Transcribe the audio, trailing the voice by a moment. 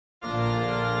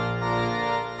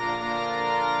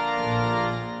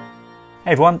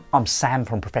Hey everyone, I'm Sam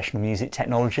from Professional Music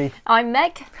Technology. I'm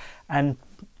Meg. And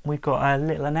we've got a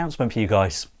little announcement for you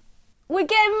guys. We're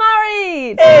getting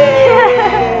married!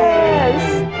 Yes!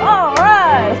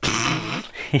 Alright!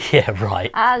 Yeah,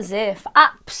 right. As if.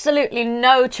 Absolutely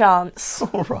no chance.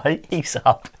 Alright, ease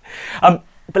up.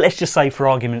 But let's just say, for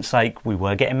argument's sake, we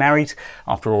were getting married.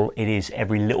 After all, it is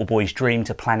every little boy's dream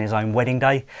to plan his own wedding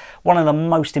day. One of the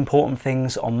most important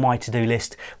things on my to-do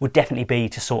list would definitely be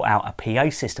to sort out a PA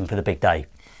system for the big day.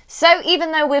 So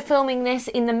even though we're filming this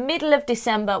in the middle of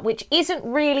December, which isn't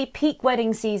really peak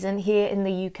wedding season here in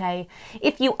the UK,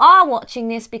 if you are watching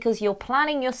this because you're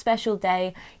planning your special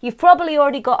day, you've probably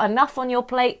already got enough on your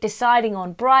plate deciding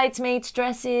on bridesmaids'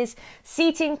 dresses,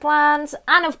 seating plans,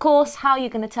 and of course how you're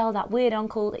going to tell that weird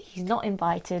uncle that he's not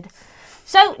invited.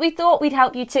 So we thought we'd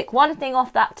help you tick one thing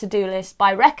off that to-do list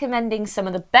by recommending some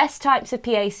of the best types of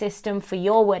PA system for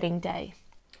your wedding day.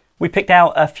 We picked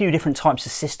out a few different types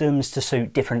of systems to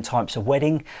suit different types of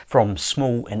wedding, from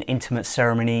small and intimate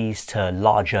ceremonies to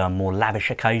larger, more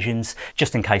lavish occasions,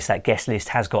 just in case that guest list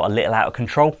has got a little out of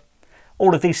control.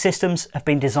 All of these systems have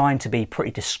been designed to be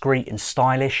pretty discreet and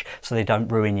stylish so they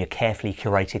don't ruin your carefully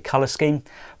curated colour scheme,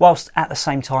 whilst at the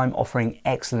same time offering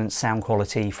excellent sound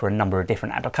quality for a number of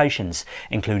different applications,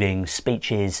 including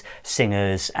speeches,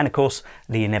 singers, and of course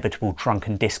the inevitable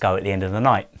drunken disco at the end of the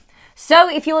night. So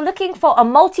if you're looking for a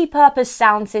multi-purpose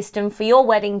sound system for your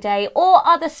wedding day or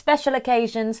other special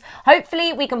occasions,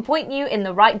 hopefully we can point you in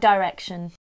the right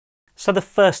direction. So the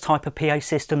first type of PA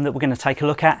system that we're going to take a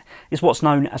look at is what's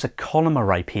known as a column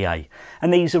array PA.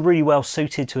 And these are really well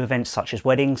suited to events such as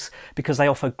weddings because they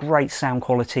offer great sound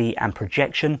quality and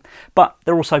projection, but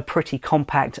they're also pretty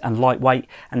compact and lightweight,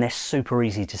 and they're super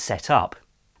easy to set up.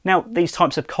 Now, these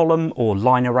types of column or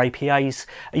line array PAs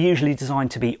are usually designed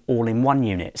to be all-in-one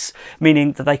units,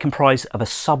 meaning that they comprise of a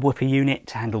subwoofer unit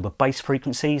to handle the bass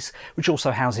frequencies, which also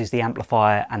houses the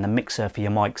amplifier and the mixer for your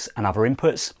mics and other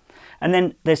inputs. And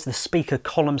then there's the speaker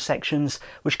column sections,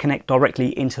 which connect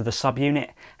directly into the subunit,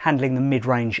 handling the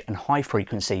mid-range and high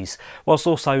frequencies, whilst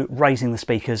also raising the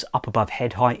speakers up above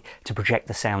head height to project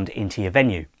the sound into your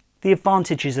venue. The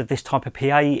advantages of this type of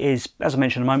PA is, as I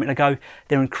mentioned a moment ago,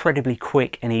 they're incredibly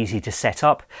quick and easy to set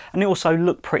up, and they also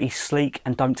look pretty sleek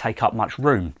and don't take up much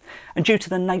room. And due to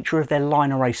the nature of their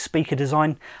line array speaker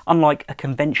design, unlike a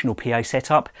conventional PA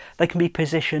setup, they can be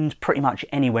positioned pretty much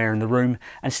anywhere in the room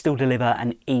and still deliver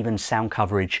an even sound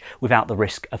coverage without the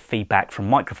risk of feedback from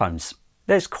microphones.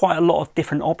 There's quite a lot of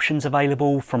different options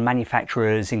available from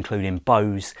manufacturers including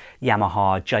Bose,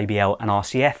 Yamaha, JBL and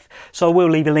RCF, so I will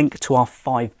leave a link to our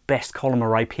 5 best column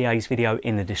array PAs video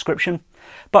in the description.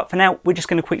 But for now, we're just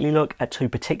going to quickly look at 2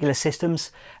 particular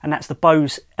systems, and that's the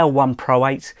Bose L1 Pro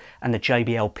 8 and the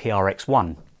JBL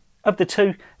PRX1. Of the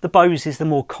two, the Bose is the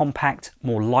more compact,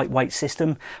 more lightweight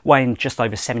system, weighing just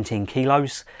over 17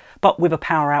 kilos, but with a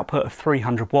power output of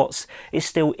 300 watts, it's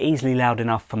still easily loud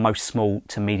enough for most small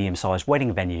to medium-sized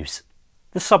wedding venues.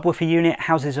 The subwoofer unit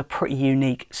houses a pretty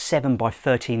unique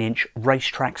 7x13-inch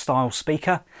racetrack style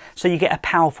speaker, so you get a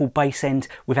powerful bass end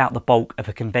without the bulk of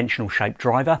a conventional shaped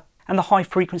driver. And the high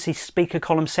frequency speaker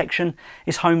column section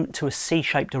is home to a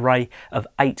C-shaped array of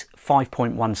 8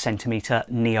 5.1cm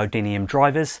neodymium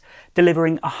drivers,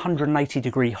 delivering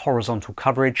 180-degree horizontal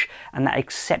coverage and that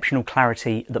exceptional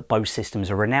clarity that Bose systems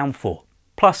are renowned for.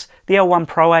 Plus, the L1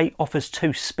 Pro 8 offers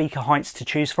 2 speaker heights to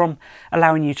choose from,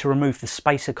 allowing you to remove the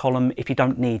spacer column if you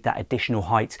don't need that additional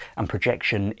height and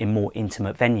projection in more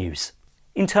intimate venues.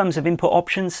 In terms of input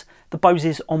options, the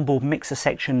Bose's onboard mixer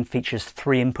section features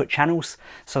 3 input channels,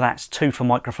 so that's 2 for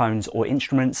microphones or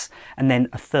instruments, and then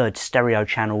a 3rd stereo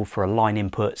channel for a line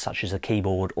input such as a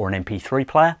keyboard or an MP3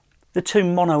 player. The 2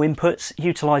 mono inputs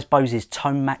utilise Bose's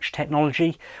tone match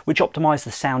technology, which optimise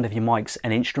the sound of your mics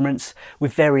and instruments,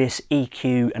 with various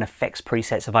EQ and effects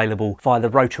presets available via the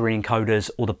rotary encoders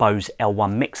or the Bose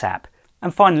L1 Mix app.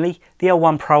 And finally, the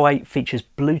L1 Pro 8 features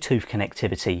Bluetooth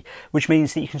connectivity, which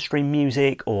means that you can stream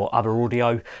music or other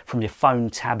audio from your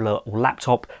phone, tablet or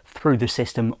laptop through the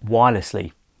system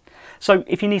wirelessly. So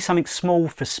if you need something small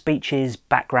for speeches,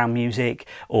 background music,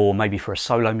 or maybe for a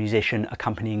solo musician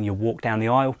accompanying your walk down the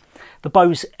aisle, the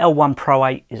Bose L1 Pro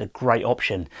 8 is a great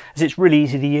option, as it's really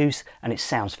easy to use and it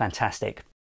sounds fantastic.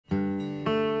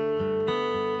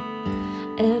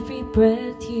 Every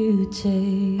breath you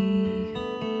take,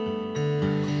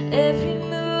 every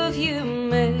move you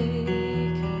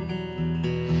make,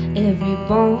 every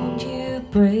bond you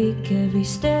break, every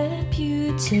step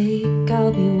you take,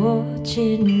 I'll be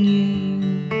watching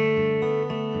you.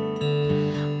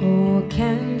 Oh,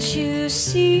 can't you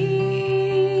see?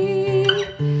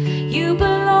 You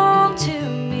belong to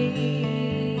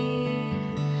me,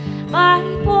 my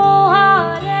poor heart.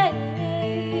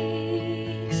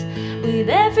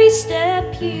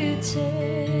 step you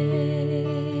take,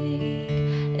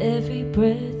 every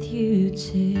breath you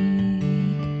take.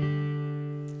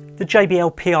 The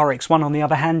JBL PRX1 on the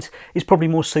other hand is probably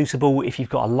more suitable if you've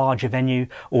got a larger venue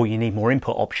or you need more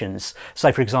input options.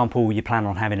 Say for example you plan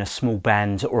on having a small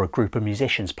band or a group of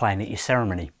musicians playing at your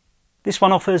ceremony. This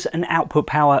one offers an output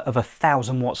power of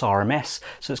 1000 watts RMS,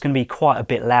 so it's going to be quite a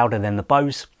bit louder than the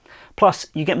Bose. Plus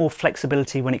you get more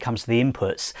flexibility when it comes to the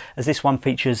inputs, as this one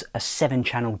features a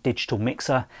 7-channel digital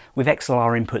mixer with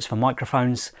XLR inputs for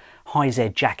microphones, high-Z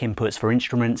jack inputs for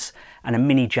instruments, and a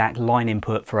mini jack line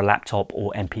input for a laptop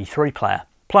or MP3 player.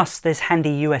 Plus there's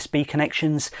handy USB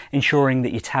connections, ensuring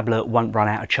that your tablet won't run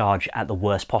out of charge at the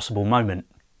worst possible moment.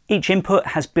 Each input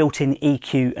has built-in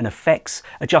EQ and effects,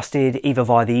 adjusted either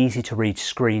via the easy-to-read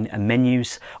screen and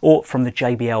menus, or from the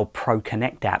JBL Pro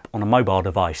Connect app on a mobile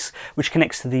device, which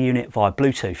connects to the unit via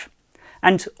Bluetooth.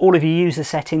 And all of your user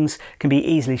settings can be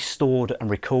easily stored and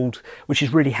recalled, which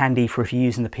is really handy for if you're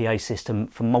using the PA system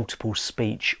for multiple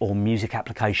speech or music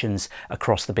applications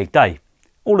across the big day.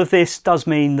 All of this does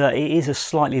mean that it is a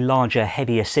slightly larger,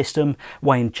 heavier system,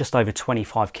 weighing just over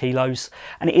 25 kilos,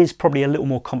 and it is probably a little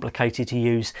more complicated to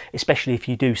use, especially if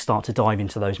you do start to dive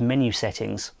into those menu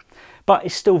settings. But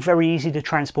it's still very easy to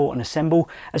transport and assemble,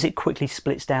 as it quickly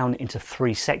splits down into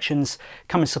 3 sections,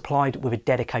 coming supplied with a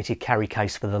dedicated carry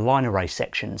case for the line array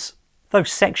sections. Those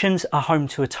sections are home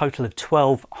to a total of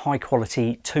 12 high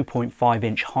quality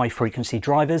 2.5-inch high frequency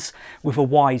drivers with a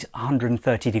wide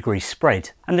 130-degree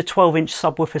spread, and the 12-inch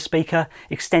subwoofer speaker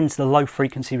extends the low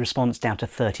frequency response down to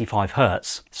 35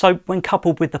 Hz. So when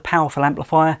coupled with the powerful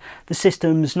amplifier, the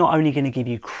system's not only going to give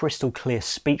you crystal clear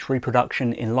speech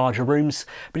reproduction in larger rooms,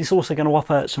 but it's also going to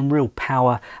offer some real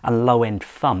power and low-end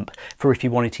thump for if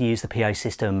you wanted to use the PA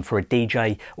system for a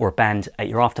DJ or a band at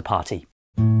your after party.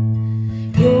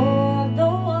 You're the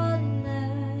one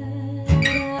that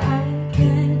I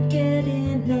can't get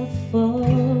enough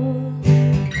of,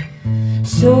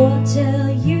 so I'll tell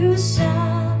you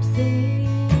something.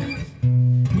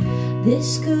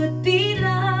 This could be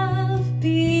love,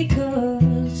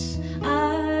 because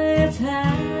I've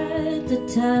had the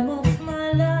time of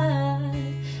my life,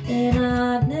 and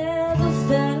I never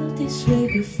felt this way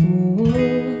before.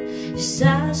 Yes,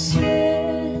 I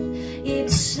swear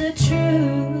it's the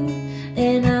truth,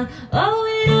 and I owe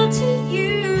it all to you.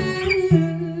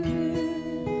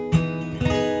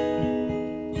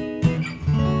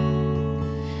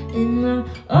 And I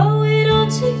owe it all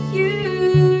to you.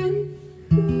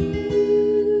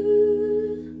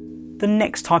 The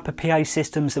next type of PA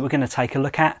systems that we're going to take a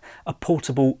look at are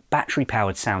portable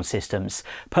battery-powered sound systems,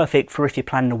 perfect for if you're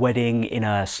planning a wedding in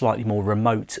a slightly more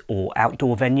remote or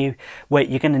outdoor venue where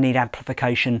you're going to need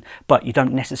amplification, but you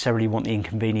don't necessarily want the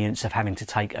inconvenience of having to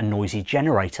take a noisy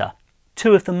generator.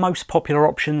 Two of the most popular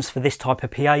options for this type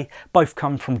of PA both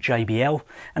come from JBL,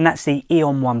 and that's the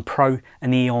Eon 1 Pro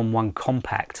and the Eon 1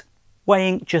 Compact.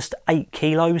 Weighing just 8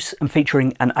 kilos and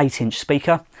featuring an 8-inch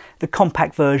speaker, the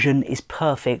compact version is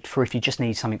perfect for if you just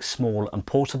need something small and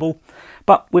portable,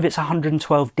 but with its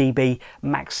 112 dB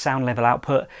max sound level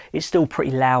output, it's still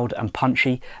pretty loud and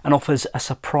punchy and offers a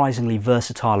surprisingly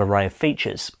versatile array of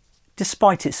features.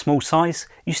 Despite its small size,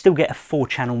 you still get a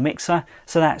 4-channel mixer,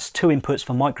 so that's 2 inputs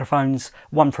for microphones,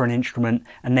 1 for an instrument,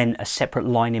 and then a separate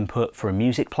line input for a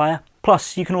music player.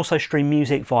 Plus, you can also stream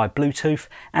music via Bluetooth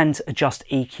and adjust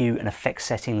EQ and effects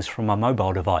settings from a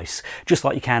mobile device, just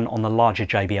like you can on the larger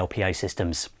JBL PA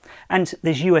systems. And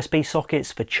there's USB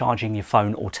sockets for charging your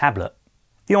phone or tablet.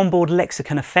 The onboard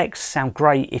lexicon effects sound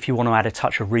great if you want to add a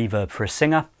touch of reverb for a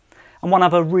singer. And one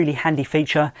other really handy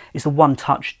feature is the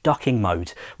one-touch ducking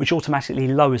mode, which automatically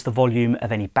lowers the volume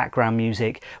of any background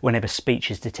music whenever speech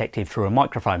is detected through a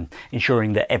microphone,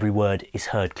 ensuring that every word is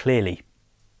heard clearly.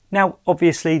 Now,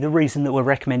 obviously, the reason that we're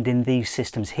recommending these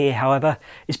systems here, however,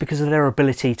 is because of their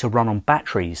ability to run on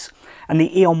batteries. And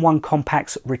the Eon 1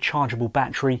 Compact's rechargeable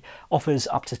battery offers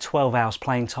up to 12 hours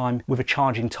playing time with a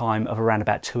charging time of around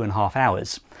about 2.5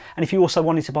 hours. And if you also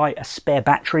wanted to buy a spare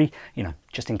battery,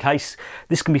 just in case,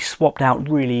 this can be swapped out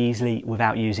really easily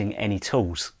without using any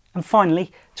tools. And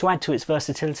finally, to add to its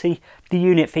versatility, the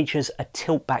unit features a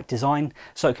tilt-back design,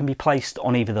 so it can be placed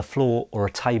on either the floor or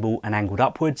a table and angled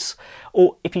upwards.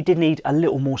 Or if you did need a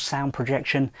little more sound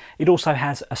projection, it also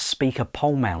has a speaker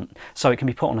pole mount, so it can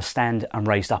be put on a stand and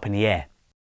raised up in the air.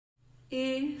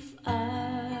 If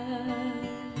I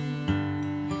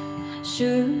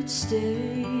should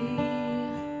stay,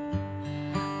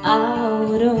 I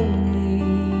would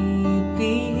only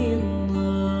be in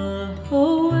the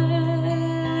way.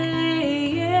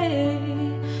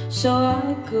 So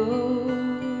I'll go,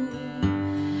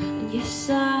 and yes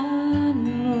I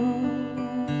know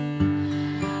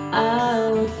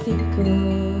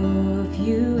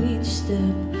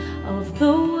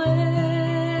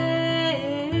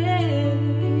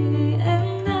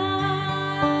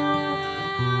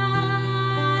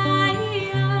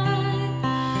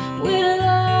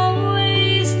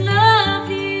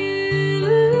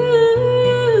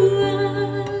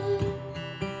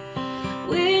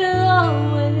We'll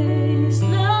always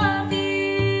love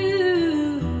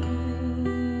you.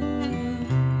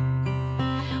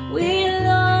 We'll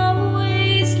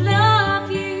always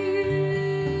love you.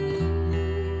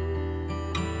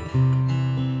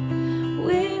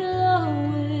 We'll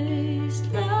always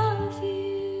love you.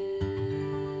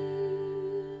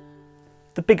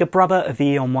 The bigger brother of the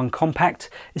Eon 1 Compact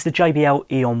is the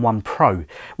JBL Eon 1 Pro,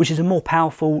 which is a more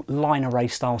powerful line array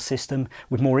style system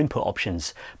with more input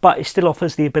options, but it still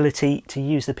offers the ability to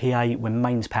use the PA when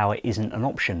mains power isn't an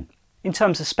option. In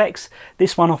terms of specs,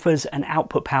 this one offers an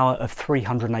output power of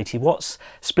 380 watts,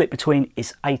 split between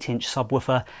its 8-inch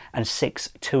subwoofer and 6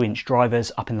 2-inch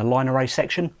drivers up in the line array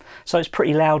section, so it's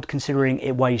pretty loud considering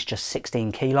it weighs just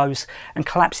 16 kilos and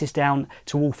collapses down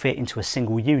to all fit into a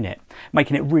single unit,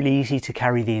 making it really easy to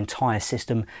carry the entire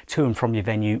system to and from your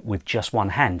venue with just one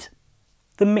hand.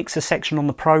 The mixer section on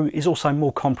the Pro is also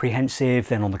more comprehensive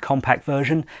than on the compact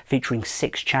version, featuring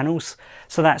 6 channels,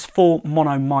 so that's 4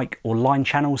 mono mic or line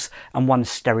channels and 1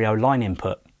 stereo line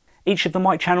input. Each of the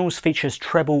mic channels features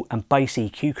treble and bass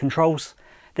EQ controls.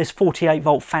 There's 48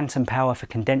 volt phantom power for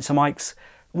condenser mics,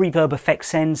 reverb effect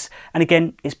sends, and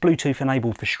again it's Bluetooth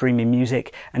enabled for streaming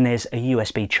music, and there's a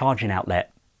USB charging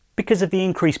outlet. Because of the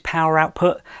increased power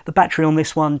output, the battery on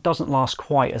this one doesn't last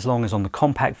quite as long as on the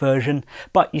compact version,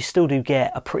 but you still do get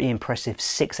a pretty impressive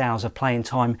 6 hours of playing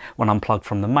time when unplugged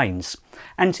from the mains.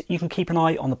 And you can keep an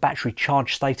eye on the battery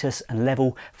charge status and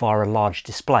level via a large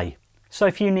display. So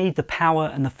if you need the power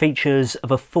and the features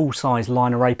of a full-size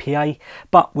line array PA,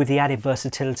 but with the added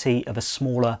versatility of a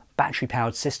smaller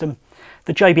battery-powered system,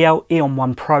 the JBL Eon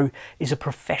 1 Pro is a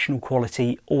professional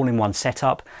quality all-in-one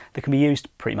setup that can be used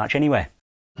pretty much anywhere.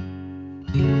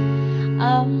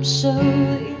 I'm so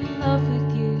in love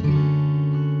with you.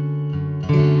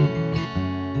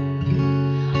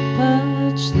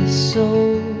 Purge the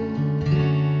soul.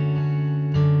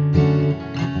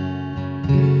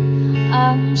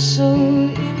 I'm so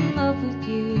in love with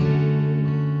you.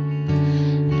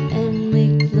 And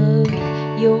make love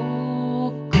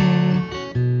your goal.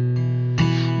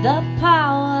 The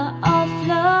power of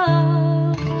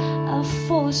love, a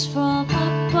force from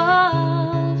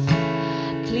above,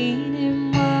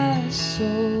 cleaning my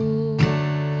soul.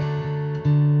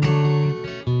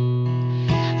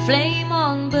 Flame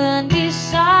on, burn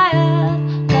desire,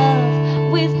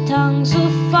 love with tongues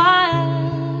of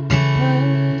fire.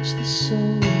 Purge the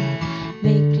soul,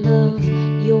 make love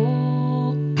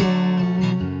your goal.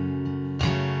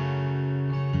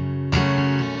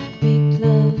 Make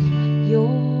love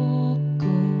your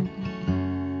goal.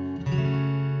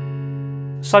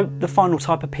 So the final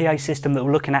type of PA system that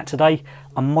we're looking at today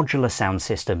are modular sound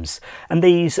systems, and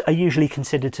these are usually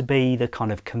considered to be the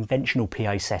kind of conventional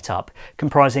PA setup,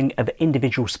 comprising of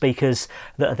individual speakers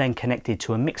that are then connected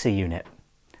to a mixer unit.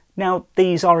 Now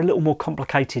these are a little more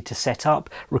complicated to set up,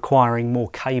 requiring more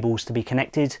cables to be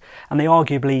connected, and they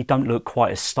arguably don't look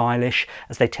quite as stylish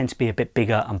as they tend to be a bit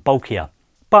bigger and bulkier.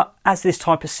 But as this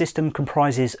type of system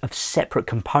comprises of separate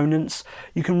components,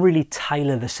 you can really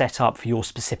tailor the setup for your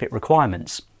specific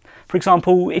requirements. For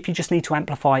example, if you just need to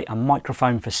amplify a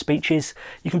microphone for speeches,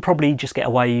 you can probably just get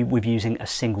away with using a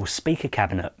single speaker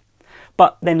cabinet.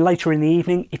 But then later in the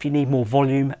evening, if you need more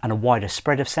volume and a wider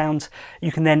spread of sound,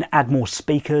 you can then add more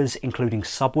speakers, including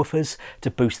subwoofers, to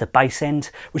boost the bass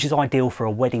end, which is ideal for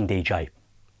a wedding DJ.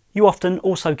 You often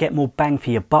also get more bang for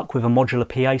your buck with a modular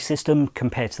PA system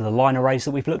compared to the line arrays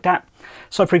that we've looked at.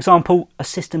 So for example, a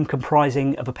system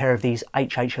comprising of a pair of these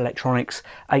HH Electronics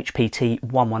HPT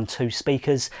 112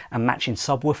 speakers and matching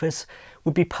subwoofers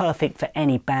would be perfect for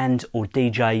any band or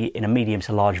DJ in a medium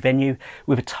to large venue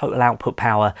with a total output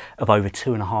power of over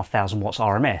 2,500 watts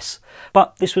RMS.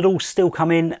 But this would all still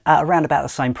come in at around about the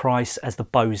same price as the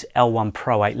Bose L1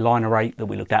 Pro 8 line array that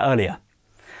we looked at earlier.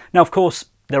 Now of course,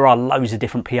 there are loads of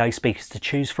different PA speakers to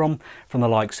choose from the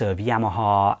likes of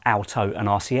Yamaha, Alto and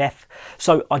RCF,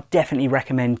 so I definitely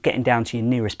recommend getting down to your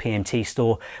nearest PMT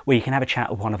store where you can have a chat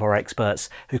with one of our experts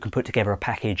who can put together a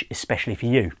package especially for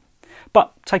you.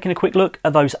 But taking a quick look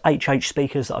at those HH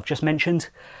speakers that I've just mentioned,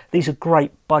 these are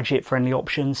great budget friendly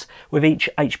options, with each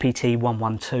HPT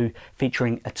 112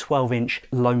 featuring a 12-inch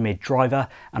low-mid driver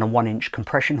and a 1-inch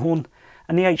compression horn,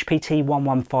 and the HPT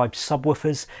 115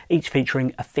 subwoofers, each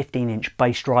featuring a 15-inch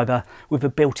bass driver with a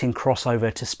built-in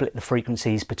crossover to split the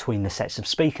frequencies between the sets of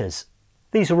speakers.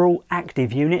 These are all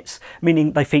active units,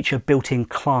 meaning they feature built-in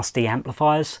Class D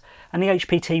amplifiers, and the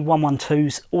HPT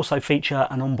 112s also feature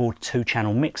an onboard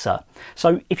 2-channel mixer.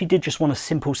 So if you did just want a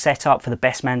simple setup for the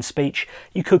best man speech,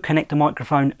 you could connect the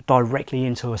microphone directly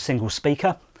into a single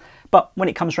speaker. But when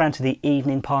it comes around to the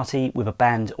evening party with a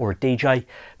band or a DJ,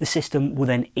 the system will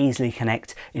then easily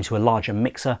connect into a larger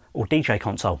mixer or DJ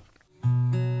console.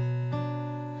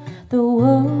 The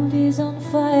world is on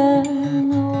fire,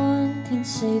 no one can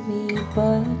save me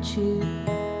but you.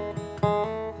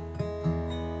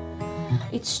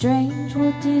 It's strange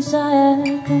what desire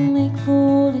can make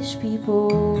foolish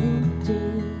people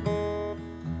do.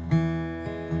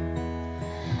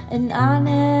 And I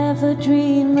never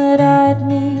dreamed that I'd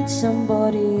meet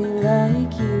somebody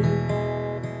like you.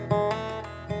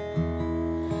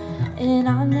 And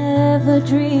I never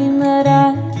dreamed that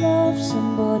I'd love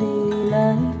somebody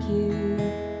like you.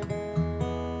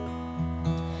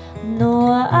 No,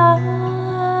 I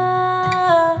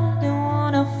don't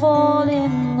wanna fall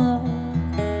in love.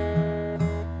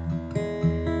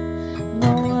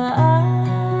 No, I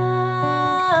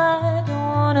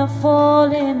don't wanna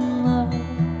fall in love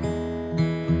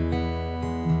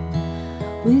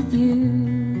with you.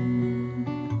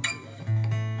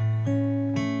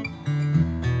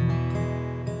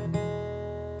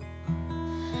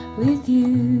 With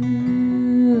you.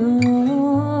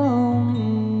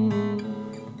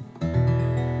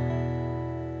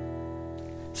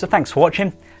 So thanks for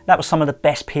watching. That was some of the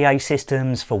best PA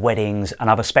systems for weddings and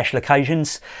other special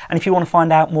occasions. And if you want to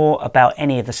find out more about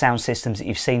any of the sound systems that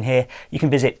you've seen here, you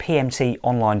can visit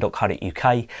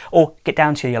pmtonline.co.uk or get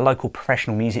down to your local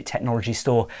professional music technology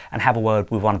store and have a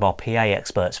word with one of our PA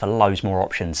experts for loads more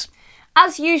options.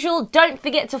 As usual, don't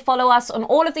forget to follow us on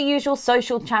all of the usual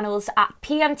social channels at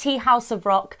PMT House of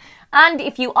Rock. And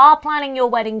if you are planning your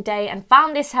wedding day and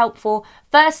found this helpful,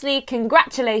 firstly,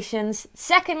 congratulations.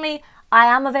 Secondly, I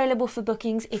am available for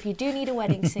bookings if you do need a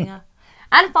wedding singer.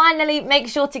 And finally, make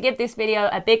sure to give this video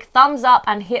a big thumbs up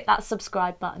and hit that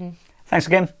subscribe button. Thanks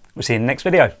again. We'll see you in the next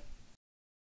video.